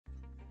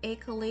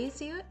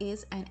Achalasia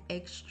is an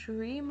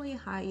extremely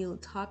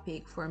high-yield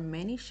topic for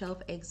many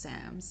shelf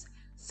exams,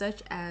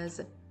 such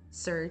as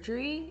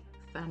surgery,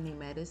 family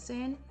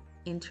medicine,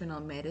 internal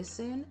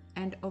medicine,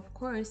 and of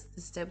course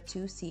the Step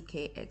 2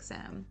 CK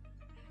exam.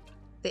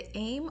 The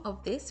aim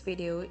of this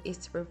video is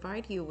to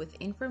provide you with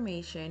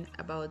information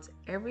about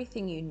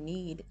everything you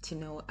need to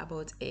know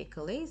about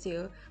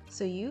achalasia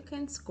so you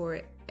can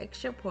score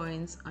extra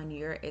points on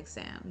your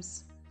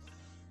exams.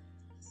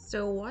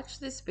 So watch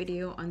this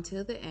video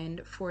until the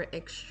end for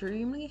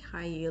extremely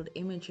high-yield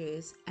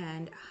images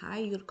and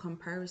high-yield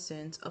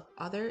comparisons of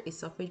other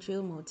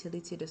esophageal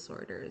motility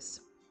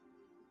disorders.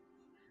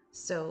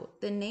 So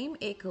the name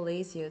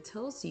achalasia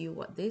tells you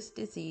what this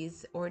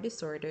disease or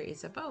disorder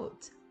is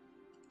about.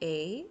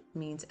 A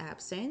means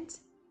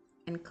absent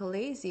and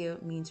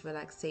chalasia means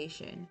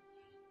relaxation.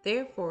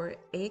 Therefore,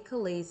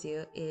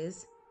 achalasia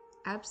is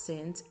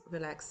absent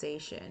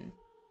relaxation.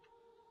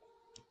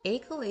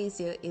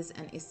 Achalasia is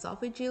an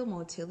esophageal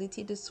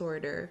motility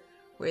disorder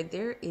where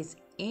there is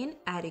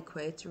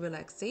inadequate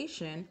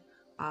relaxation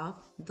of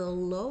the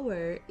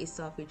lower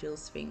esophageal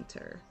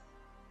sphincter.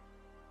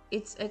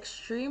 It's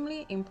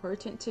extremely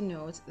important to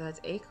note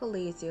that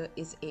achalasia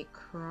is a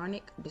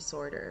chronic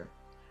disorder.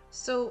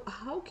 So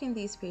how can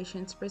these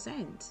patients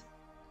present?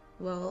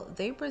 Well,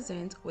 they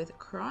present with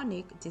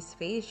chronic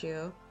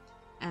dysphagia,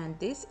 and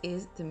this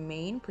is the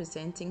main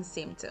presenting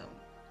symptom.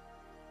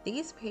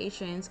 These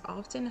patients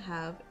often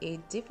have a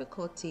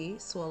difficulty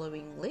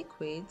swallowing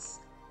liquids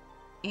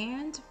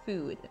and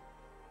food.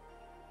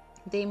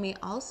 They may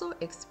also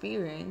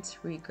experience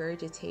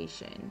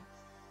regurgitation.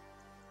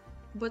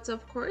 But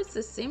of course,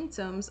 the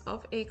symptoms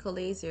of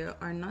achalasia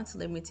are not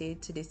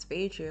limited to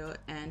dysphagia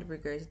and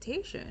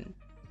regurgitation.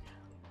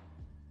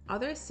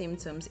 Other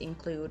symptoms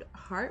include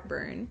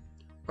heartburn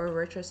or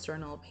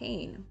retrosternal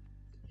pain.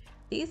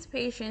 These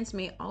patients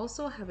may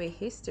also have a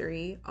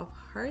history of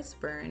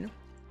heartburn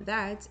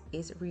that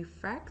is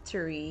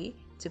refractory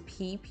to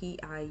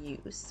PPI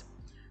use.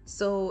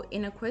 So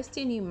in a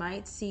question, you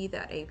might see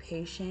that a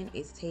patient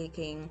is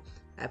taking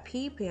a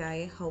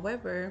PPI,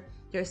 however,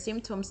 their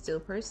symptoms still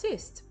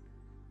persist.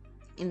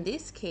 In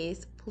this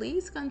case,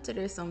 please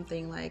consider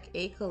something like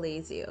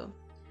achalasia.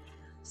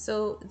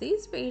 So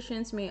these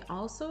patients may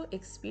also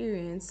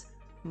experience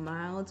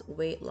mild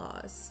weight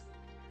loss.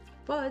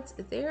 But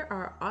there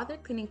are other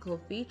clinical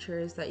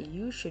features that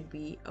you should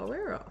be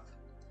aware of.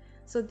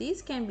 So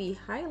these can be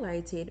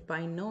highlighted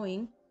by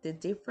knowing the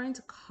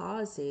different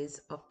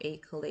causes of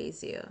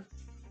achalasia.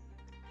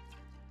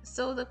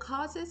 So the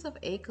causes of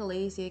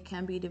achalasia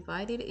can be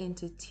divided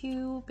into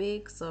two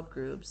big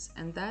subgroups,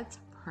 and that's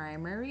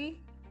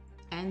primary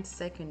and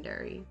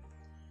secondary.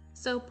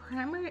 So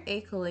primary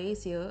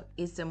achalasia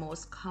is the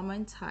most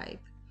common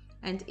type,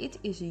 and it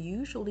is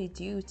usually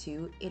due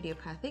to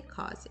idiopathic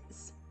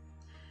causes.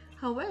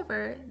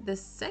 However, the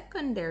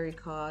secondary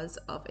cause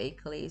of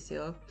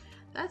achalasia,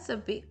 that's a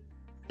bit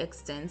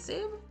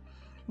extensive,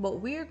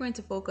 but we are going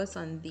to focus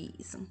on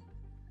these.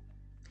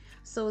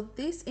 So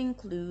this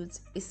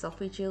includes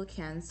esophageal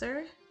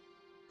cancer,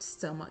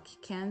 stomach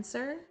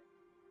cancer,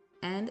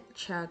 and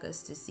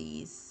Chagas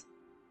disease.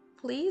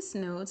 Please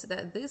note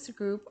that this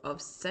group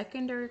of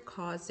secondary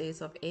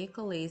causes of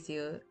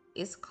achalasia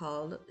is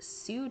called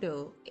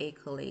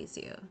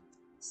pseudoachalasia.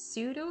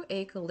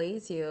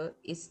 Pseudoachalasia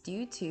is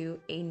due to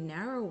a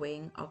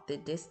narrowing of the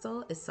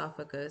distal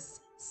esophagus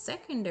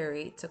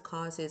secondary to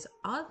causes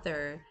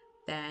other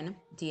than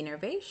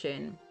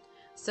denervation,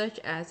 such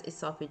as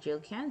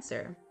esophageal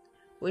cancer,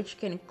 which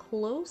can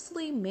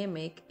closely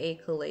mimic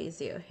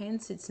achalasia,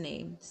 hence its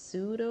name,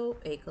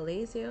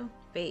 pseudoachalasia,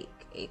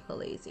 fake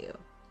achalasia.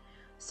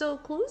 So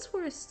clues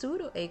for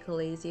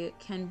pseudoachalasia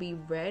can be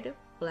red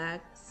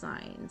flag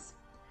signs,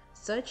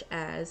 such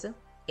as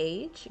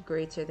age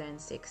greater than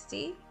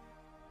 60,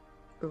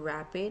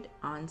 rapid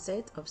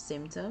onset of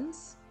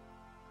symptoms,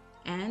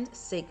 and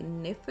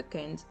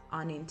significant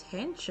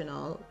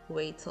unintentional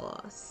weight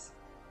loss.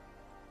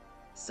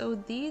 So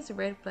these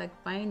red flag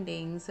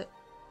findings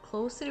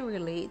closely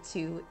relate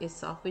to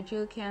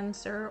esophageal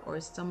cancer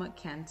or stomach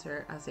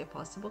cancer as a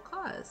possible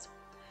cause.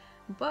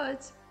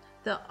 But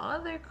the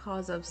other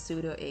cause of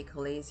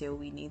pseudoachalasia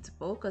we need to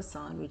focus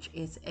on, which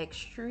is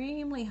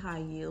extremely high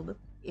yield,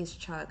 is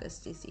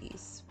Chagas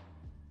disease.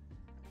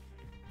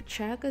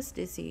 Chagas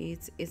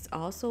disease is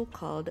also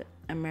called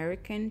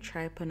American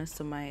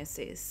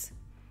trypanosomiasis.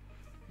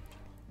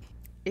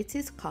 It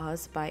is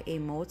caused by a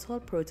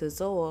motile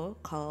protozoa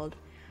called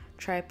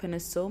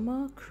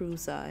Trypanosoma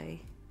cruzi.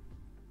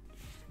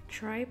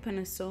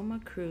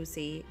 Trypanosoma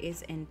cruzi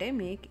is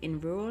endemic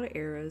in rural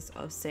areas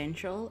of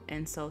Central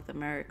and South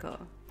America.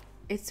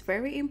 It's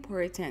very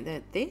important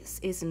that this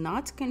is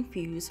not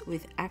confused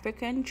with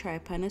African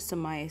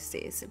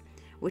trypanosomiasis,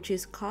 which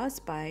is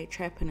caused by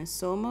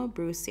Trypanosoma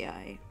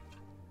brucei.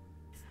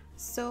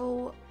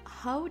 So,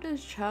 how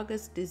does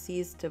Chagas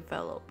disease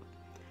develop?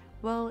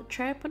 Well,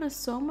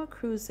 Trypanosoma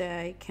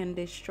cruzi can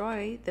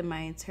destroy the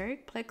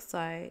mesenteric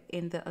plexi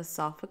in the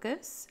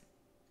esophagus,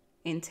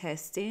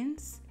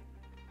 intestines,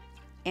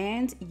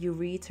 and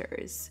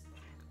ureters,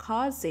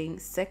 causing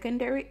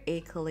secondary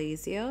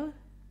achalasia,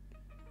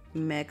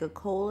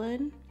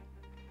 megacolon,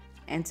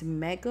 and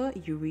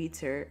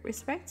megaureter,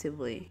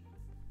 respectively.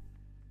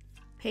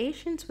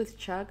 Patients with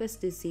Chagas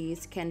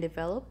disease can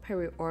develop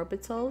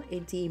periorbital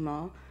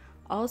edema,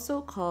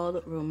 also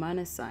called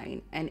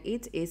romanosine, and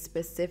it is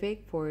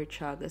specific for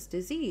Chagas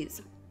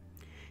disease.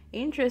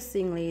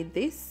 Interestingly,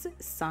 this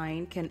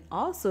sign can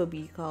also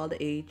be called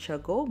a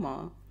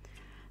chagoma.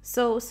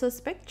 So,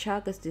 suspect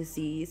Chagas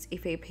disease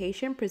if a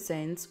patient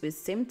presents with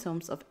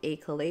symptoms of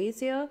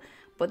achalasia,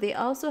 but they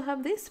also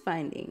have this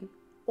finding,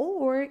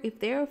 or if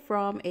they're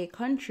from a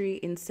country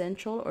in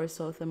Central or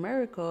South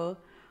America,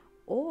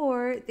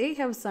 or they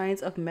have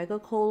signs of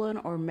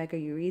megacolon or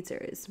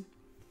megaureters.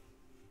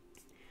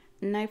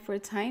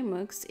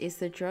 Nifurtimox is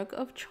the drug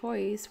of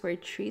choice for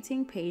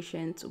treating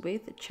patients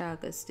with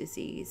Chagas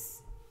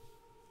disease.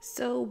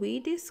 So we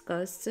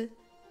discussed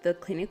the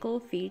clinical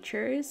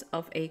features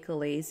of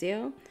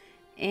achalasia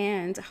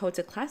and how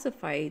to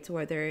classify it,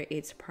 whether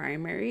it's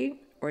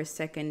primary or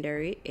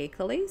secondary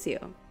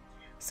achalasia.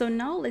 So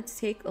now let's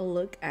take a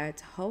look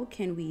at how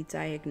can we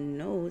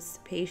diagnose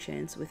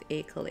patients with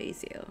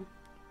achalasia.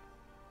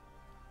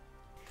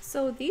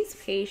 So these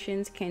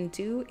patients can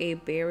do a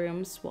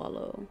barium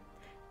swallow,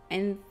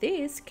 and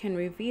this can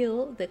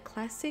reveal the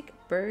classic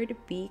bird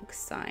beak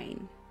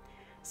sign.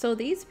 So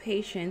these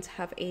patients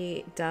have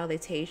a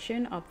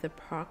dilatation of the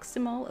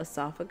proximal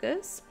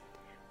esophagus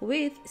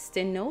with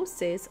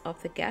stenosis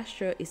of the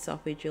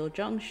gastroesophageal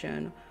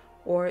junction,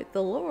 or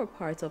the lower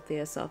part of the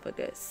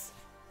esophagus.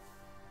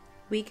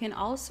 We can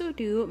also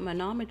do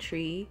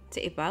manometry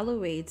to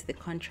evaluate the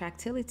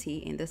contractility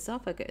in the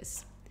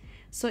esophagus.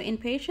 So in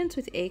patients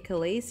with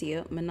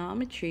achalasia,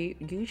 manometry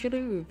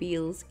usually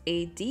reveals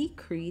a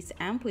decreased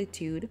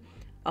amplitude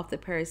of the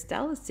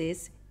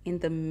peristalsis in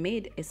the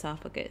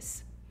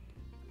mid-esophagus.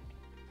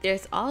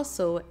 There's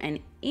also an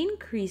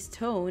increased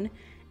tone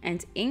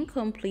and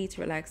incomplete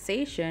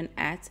relaxation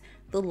at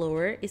the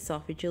lower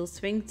esophageal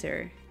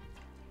sphincter.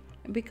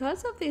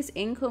 Because of this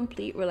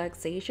incomplete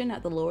relaxation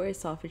at the lower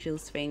esophageal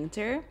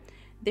sphincter,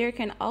 there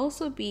can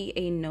also be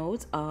a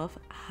note of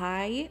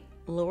high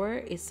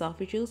lower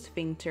esophageal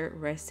sphincter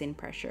resting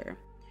pressure.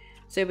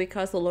 So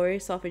because the lower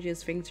esophageal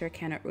sphincter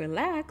cannot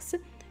relax,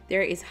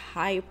 there is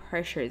high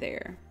pressure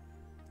there.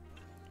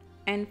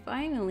 And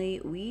finally,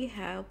 we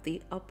have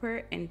the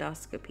upper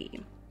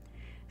endoscopy.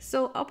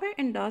 So upper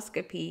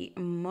endoscopy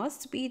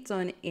must be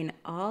done in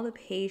all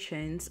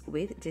patients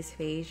with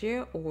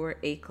dysphagia or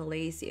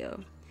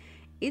achalasia.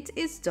 It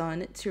is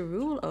done to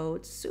rule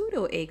out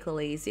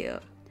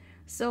pseudoachalasia.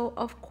 So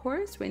of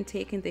course, when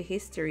taking the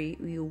history,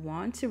 we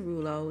want to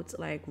rule out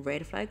like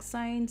red flag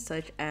signs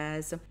such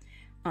as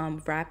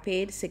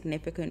rapid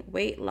significant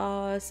weight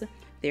loss,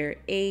 their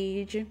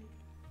age,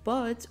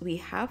 but we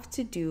have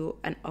to do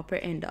an upper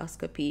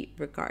endoscopy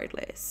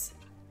regardless.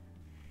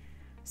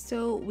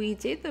 So we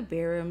did the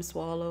barium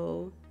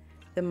swallow,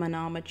 the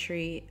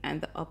manometry, and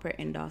the upper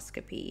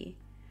endoscopy.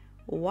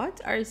 What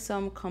are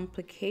some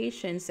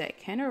complications that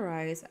can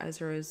arise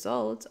as a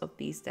result of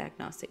these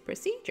diagnostic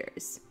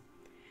procedures?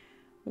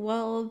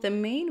 Well, the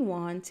main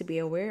one to be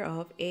aware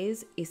of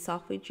is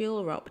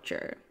esophageal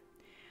rupture.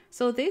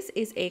 So this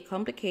is a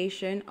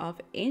complication of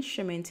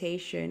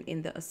instrumentation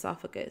in the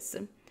esophagus,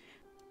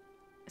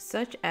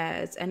 such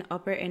as an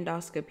upper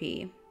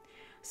endoscopy.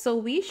 So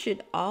we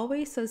should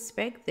always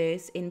suspect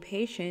this in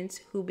patients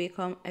who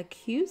become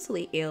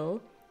acutely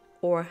ill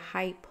or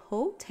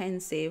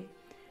hypotensive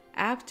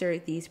after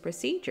these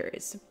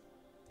procedures.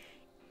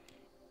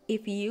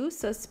 If you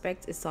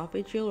suspect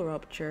esophageal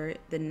rupture,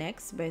 the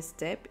next best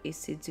step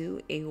is to do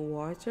a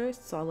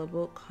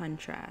water-soluble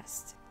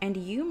contrast. And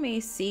you may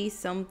see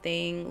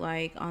something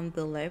like on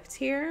the left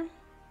here,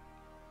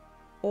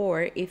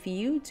 or if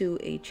you do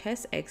a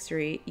chest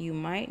x-ray, you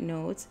might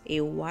note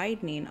a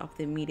widening of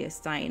the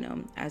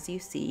mediastinum as you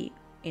see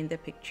in the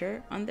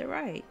picture on the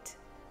right.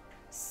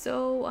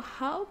 So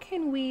how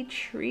can we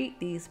treat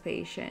these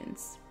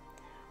patients?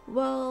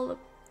 Well,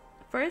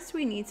 first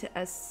we need to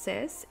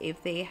assess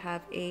if they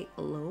have a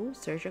low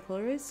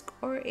surgical risk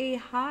or a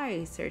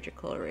high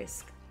surgical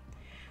risk.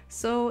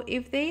 So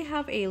if they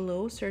have a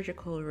low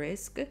surgical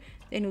risk,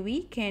 then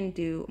we can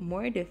do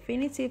more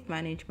definitive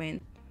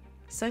management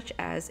such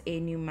as a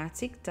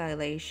pneumatic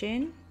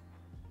dilation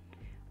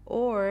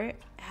or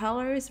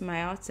Heller's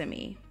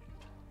myotomy.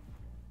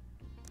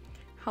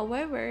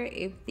 However,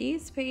 if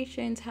these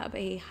patients have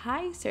a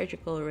high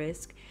surgical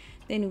risk,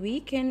 then we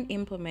can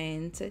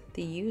implement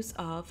the use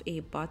of a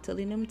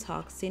botulinum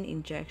toxin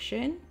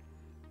injection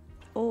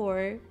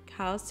or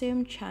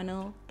calcium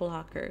channel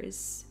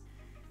blockers.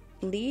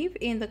 Leave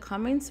in the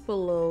comments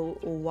below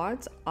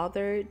what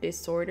other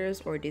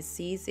disorders or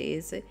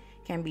diseases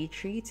can be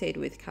treated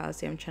with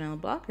calcium channel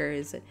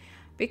blockers,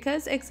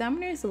 because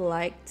examiners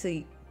like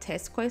to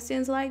test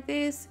questions like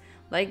this,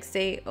 like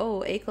say,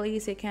 oh,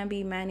 achalasia can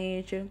be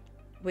managed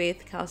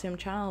with calcium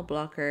channel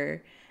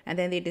blocker, and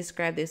then they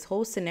describe this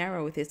whole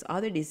scenario with this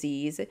other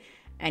disease,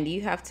 and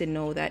you have to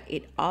know that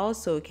it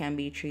also can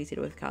be treated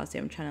with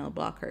calcium channel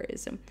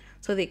blockers.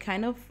 So they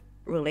kind of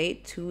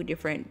relate two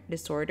different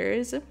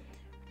disorders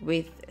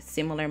with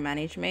similar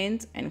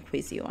management and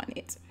quiz you on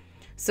it.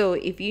 So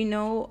if you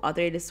know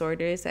other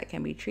disorders that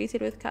can be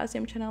treated with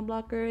calcium channel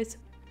blockers,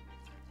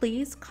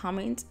 please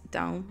comment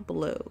down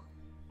below.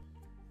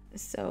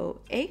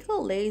 So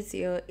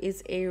achalasia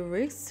is a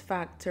risk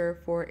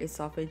factor for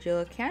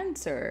esophageal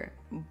cancer,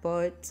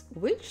 but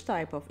which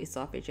type of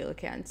esophageal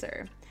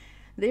cancer?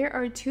 There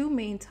are two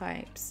main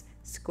types: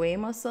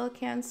 squamous cell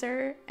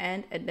cancer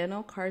and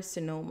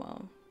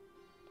adenocarcinoma.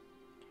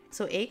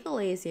 So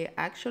achalasia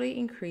actually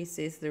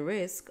increases the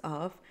risk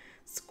of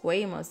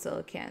squamous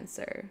cell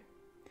cancer.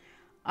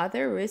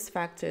 Other risk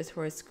factors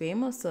for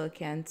squamous cell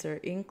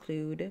cancer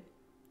include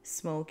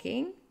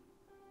smoking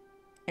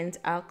and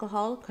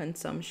alcohol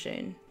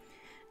consumption.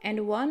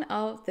 And one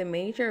of the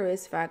major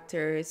risk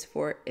factors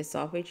for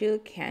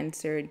esophageal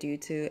cancer due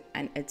to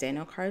an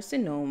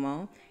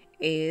adenocarcinoma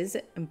is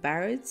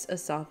Barrett's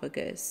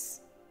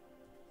esophagus.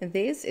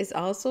 This is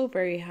also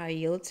very high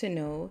yield to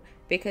know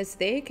because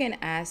they can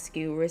ask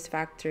you risk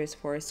factors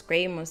for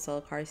squamous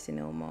cell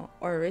carcinoma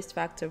or risk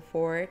factor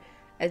for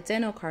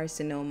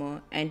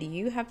adenocarcinoma, and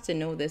you have to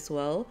know this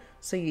well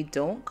so you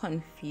don't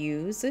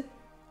confuse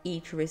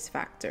each risk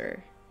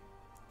factor.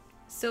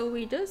 So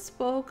we just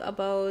spoke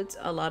about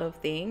a lot of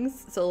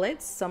things, so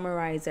let's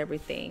summarize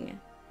everything.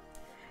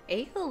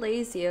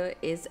 Achalasia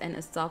is an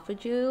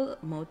esophageal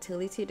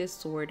motility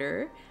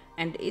disorder,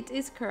 and it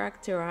is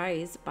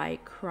characterized by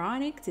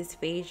chronic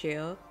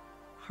dysphagia,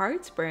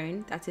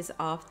 heartburn that is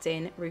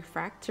often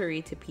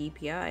refractory to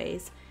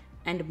PPIs,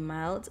 and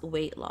mild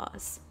weight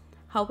loss.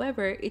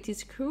 However, it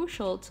is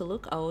crucial to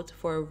look out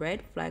for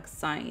red flag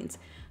signs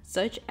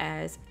such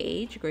as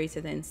age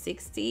greater than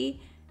 60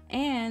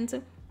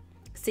 and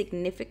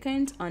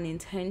significant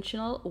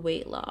unintentional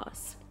weight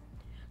loss.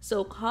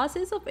 So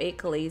causes of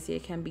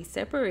achalasia can be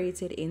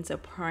separated into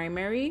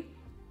primary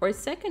or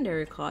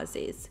secondary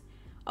causes.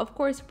 Of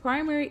course,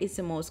 primary is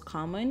the most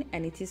common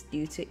and it is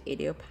due to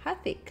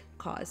idiopathic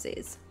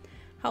causes.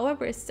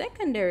 However,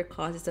 secondary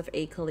causes of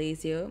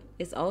achalasia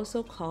is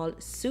also called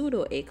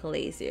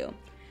pseudoachalasia.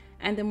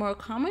 And the more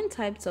common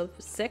types of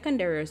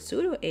secondary or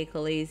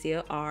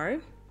pseudoachalasia are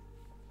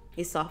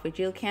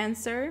esophageal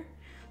cancer,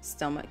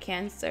 stomach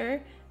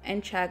cancer,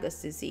 and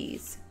Chagas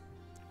disease.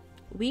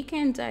 We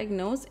can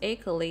diagnose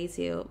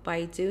achalasia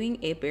by doing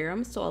a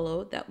barium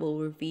swallow that will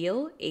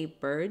reveal a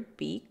bird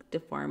beak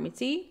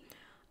deformity,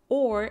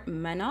 or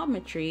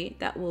manometry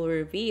that will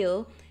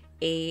reveal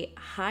a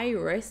high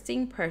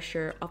resting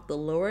pressure of the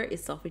lower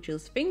esophageal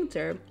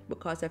sphincter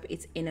because of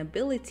its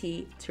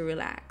inability to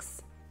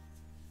relax.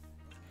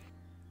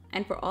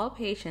 And for all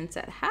patients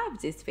that have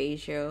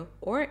dysphagia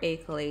or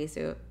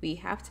achalasia, we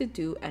have to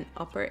do an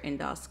upper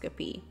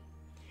endoscopy.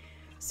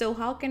 So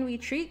how can we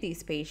treat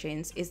these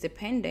patients is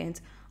dependent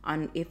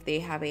on if they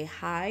have a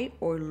high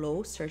or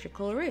low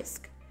surgical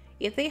risk.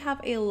 If they have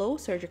a low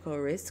surgical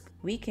risk,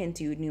 we can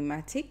do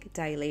pneumatic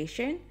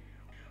dilation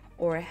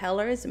or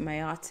Heller's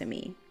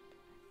myotomy.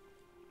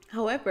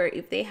 However,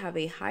 if they have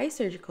a high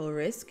surgical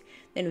risk,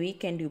 then we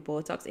can do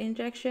Botox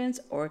injections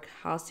or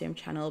calcium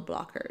channel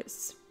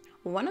blockers.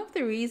 One of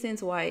the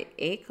reasons why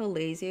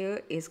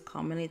achalasia is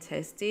commonly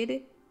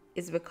tested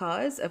is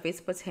because of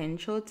its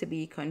potential to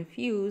be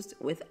confused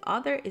with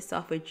other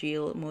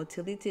esophageal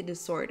motility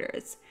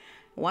disorders,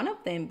 one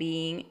of them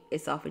being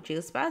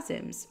esophageal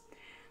spasms.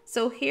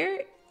 So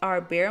here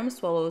are barium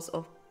swallows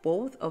of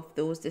both of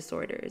those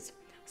disorders.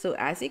 So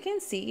as you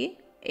can see,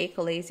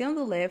 achalasia on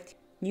the left,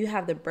 you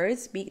have the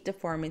bird's beak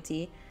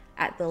deformity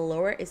at the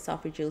lower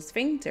esophageal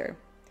sphincter.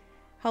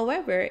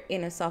 However,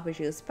 in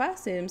esophageal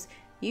spasms,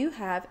 you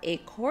have a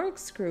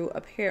corkscrew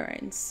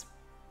appearance.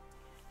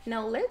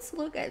 Now let's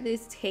look at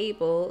this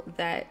table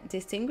that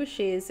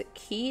distinguishes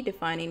key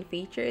defining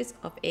features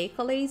of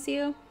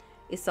achalasia,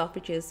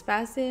 esophageal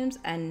spasms,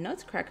 and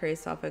nutcracker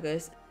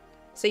esophagus,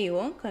 so you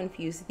won't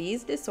confuse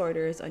these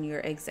disorders on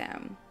your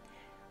exam.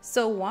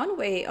 So one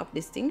way of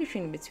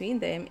distinguishing between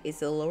them is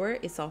the lower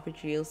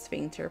esophageal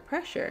sphincter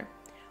pressure,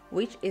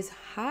 which is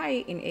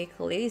high in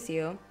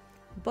achalasia,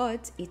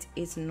 but it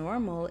is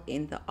normal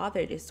in the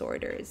other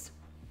disorders.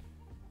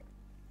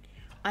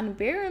 On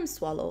barium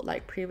swallow,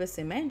 like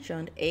previously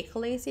mentioned,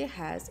 achalasia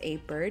has a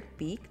bird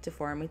beak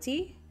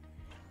deformity,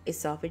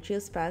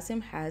 esophageal spasm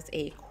has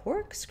a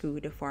corkscrew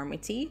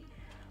deformity,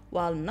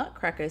 while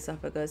nutcracker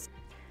esophagus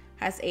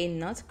has a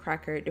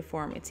nutcracker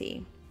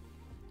deformity.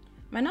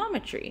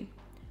 Manometry.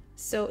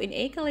 So in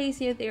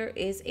achalasia, there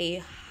is a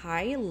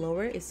high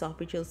lower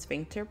esophageal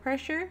sphincter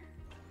pressure.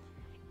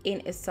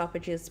 In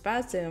esophageal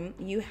spasm,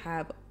 you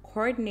have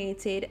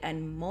coordinated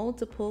and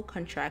multiple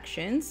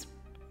contractions.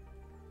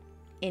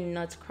 In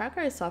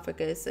nutcracker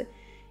esophagus,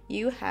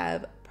 you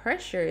have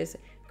pressures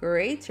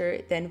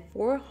greater than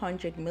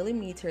 400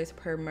 millimeters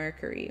per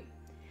mercury.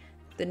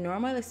 The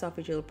normal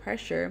esophageal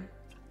pressure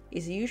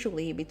is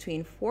usually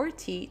between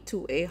 40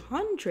 to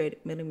 100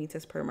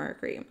 millimeters per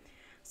mercury.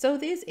 So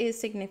this is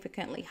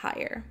significantly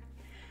higher.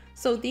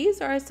 So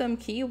these are some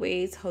key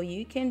ways how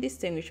you can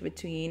distinguish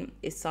between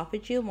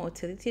esophageal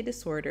motility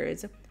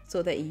disorders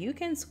so that you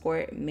can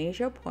score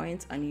major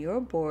points on your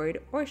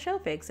board or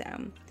shelf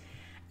exam.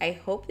 I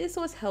hope this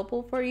was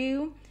helpful for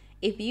you.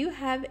 If you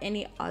have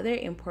any other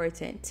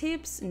important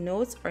tips,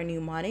 notes, or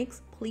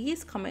mnemonics,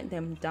 please comment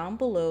them down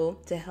below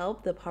to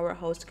help the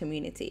Powerhouse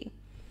community.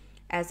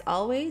 As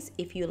always,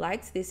 if you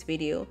liked this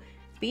video,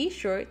 be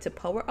sure to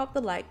power up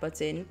the like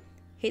button,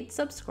 hit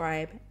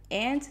subscribe,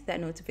 and that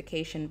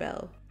notification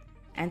bell.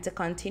 And to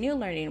continue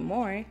learning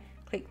more,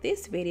 click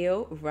this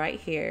video right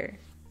here.